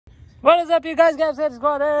What is up, you guys? Passat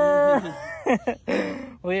Squatter!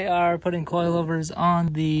 We are putting coilovers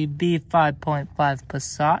on the b5.5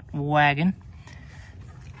 Passat wagon.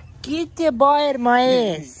 Get the boy at my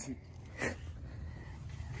ass!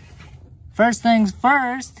 First things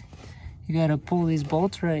first, you gotta pull these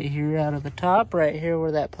bolts right here out of the top, right here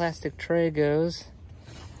where that plastic tray goes.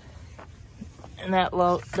 And that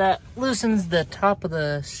loosens the top of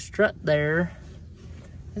the strut there.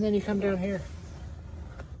 And then you come down here.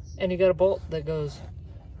 And you got a bolt that goes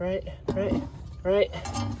right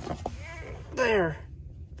there.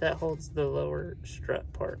 That holds the lower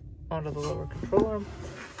strut part onto the lower control arm.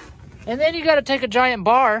 And then you got to take a giant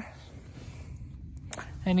bar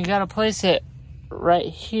and you got to place it right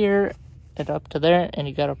here and up to there, and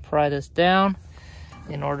you got to pry this down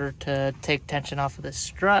in order to take tension off of the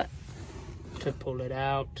strut to pull it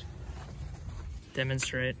out.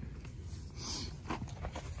 Demonstrate.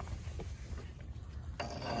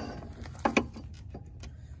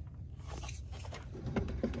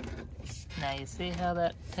 Now you see how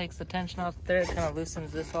that takes the tension off there? It kind of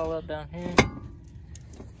loosens this all up down here.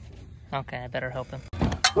 Okay, I better help him.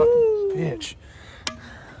 Woo! Bitch.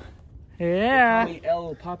 Yeah.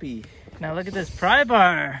 L Poppy. Now look at this pry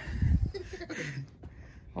bar.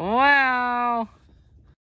 Wow.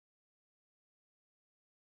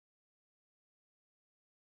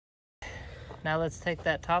 Now let's take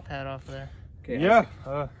that top hat off of there. Okay. Yeah.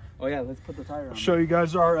 Oh yeah, let's put the tire on. Show you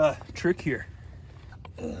guys our trick here.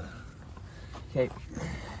 Okay.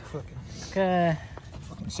 Okay.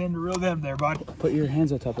 Fucking Cinderella them there, bud. Put your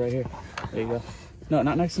hands on top right here. There you go. No,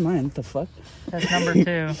 not next to mine. What the fuck? That's number 2.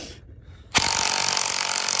 That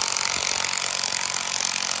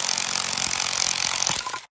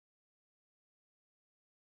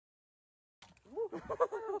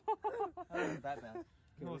wasn't that bad.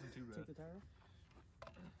 It wasn't too bad. Take the tire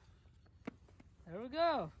off. There we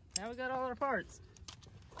go. Now we got all our parts.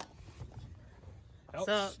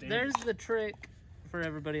 So there's the trick for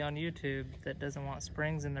everybody on YouTube that doesn't want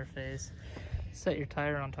springs in their face. Set your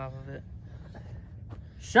tire on top of it.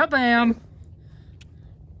 Shabam!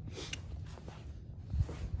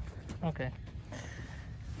 Okay.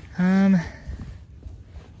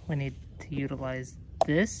 We need to utilize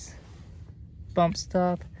this bump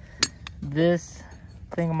stop, this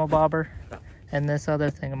thingamabobber, and this other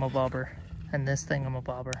thingamabobber, and this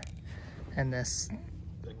thingamabobber, and this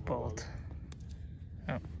bolt.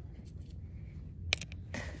 Oh.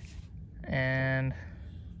 And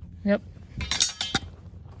yep.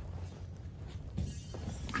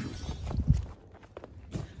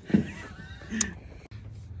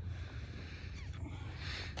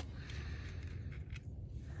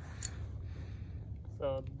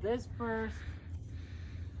 So this first,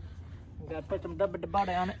 we gotta put some double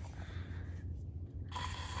body on it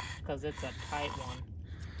because it's a tight one.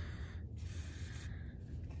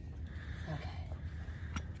 Okay.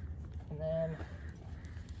 And then,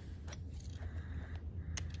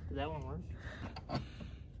 did that one work?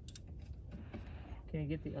 Can you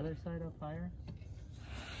get the other side up higher?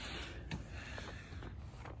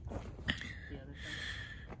 The other side?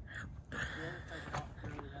 The other side's not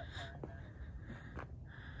really that far in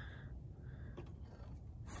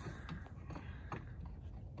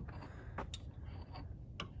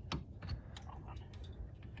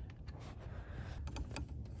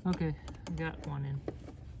there. Okay, I got one in.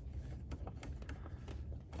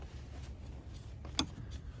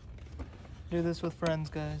 Do this with friends,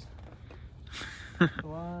 guys. It's a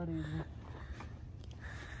lot easier.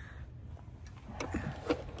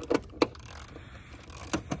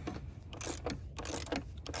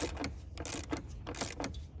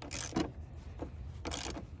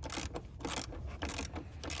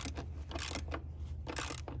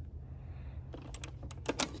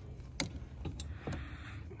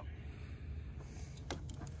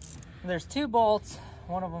 There's 2 bolts.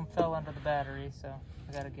 One of them fell under the battery, so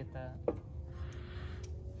I gotta get that.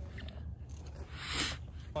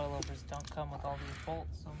 Coilovers don't come with all these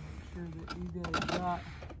bolts, so make sure that you guys got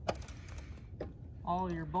all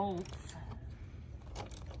your bolts.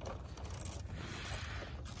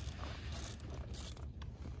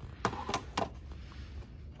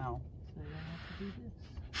 Ow. So you're gonna have to do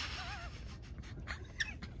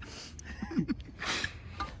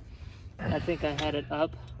this. I think I had it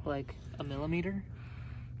up like a millimeter.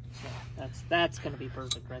 So that's gonna be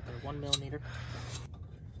perfect right there, 1 millimeter.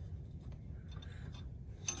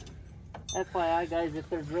 FYI guys, if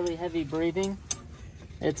there's really heavy breathing,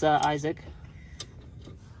 it's Isaac.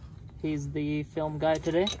 He's the film guy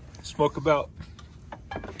today. Smoke about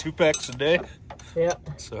 2 packs a day. Yeah.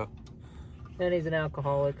 So. And he's an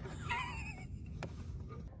alcoholic.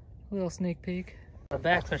 Little sneak peek. The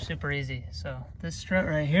backs are super easy. So this strut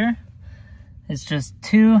right here is just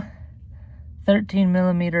two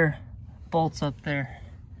 13mm bolts up there.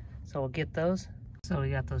 So we'll get those. So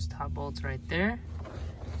we got those top bolts right there.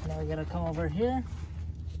 Now we gotta come over here.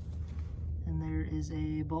 And there is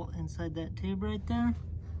a bolt inside that tube right there.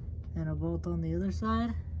 And a bolt on the other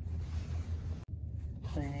side.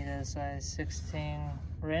 So you need a size 16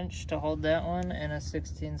 wrench to hold that one and a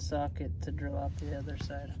 16 socket to drill out the other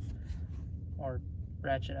side. Or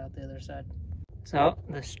ratchet out the other side. So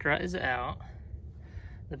the strut is out.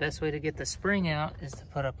 The best way to get the spring out is to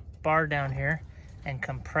put a bar down here and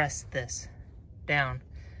compress this down.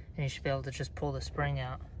 And you should be able to just pull the spring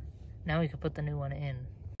out. Now we can put the new one in.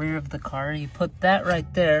 Rear of the car, you put that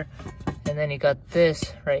right there, and then you got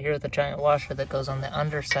this right here with the giant washer that goes on the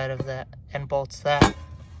underside of that and bolts that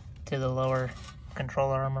to the lower control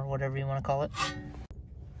arm or whatever you want to call it.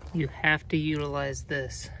 You have to utilize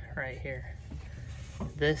this right here.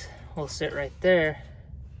 This will sit right there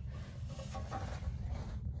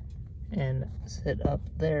and sit up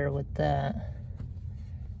there with that.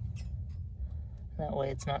 That way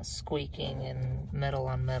it's not squeaking and metal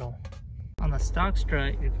on metal. On the stock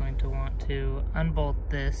strut, you're going to want to unbolt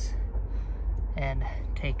this and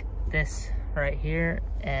take this right here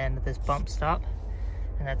and this bump stop,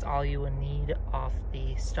 and that's all you would need off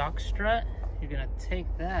the stock strut. You're gonna take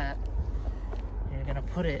that and you're gonna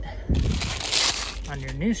put it on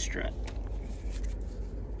your new strut.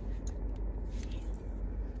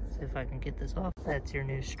 See if I can get this off. That's your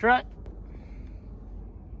new strut.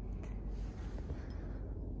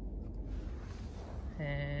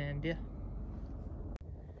 And yeah.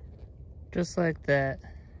 Just like that.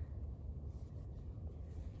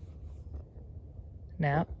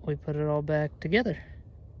 Now we put it all back together.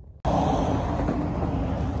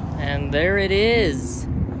 And there it is.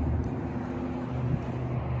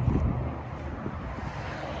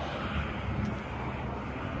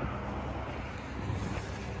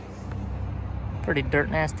 Pretty dirt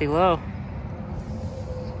nasty low.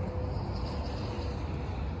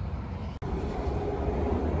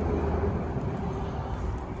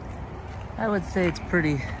 I would say it's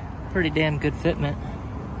pretty damn good fitment.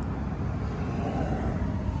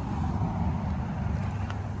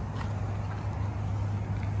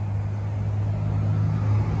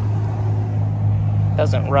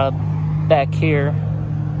 Doesn't rub back here.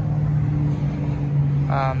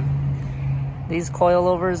 These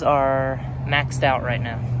coilovers are maxed out right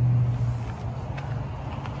now.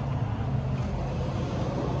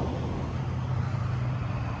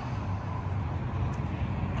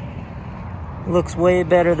 Looks way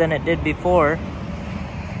better than it did before.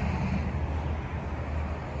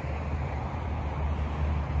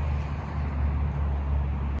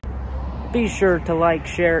 Be sure to like,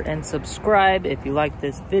 share, and subscribe if you like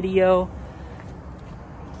this video.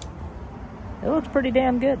 It looks pretty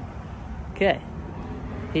damn good. Okay.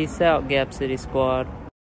 Peace out, Gap City Squad.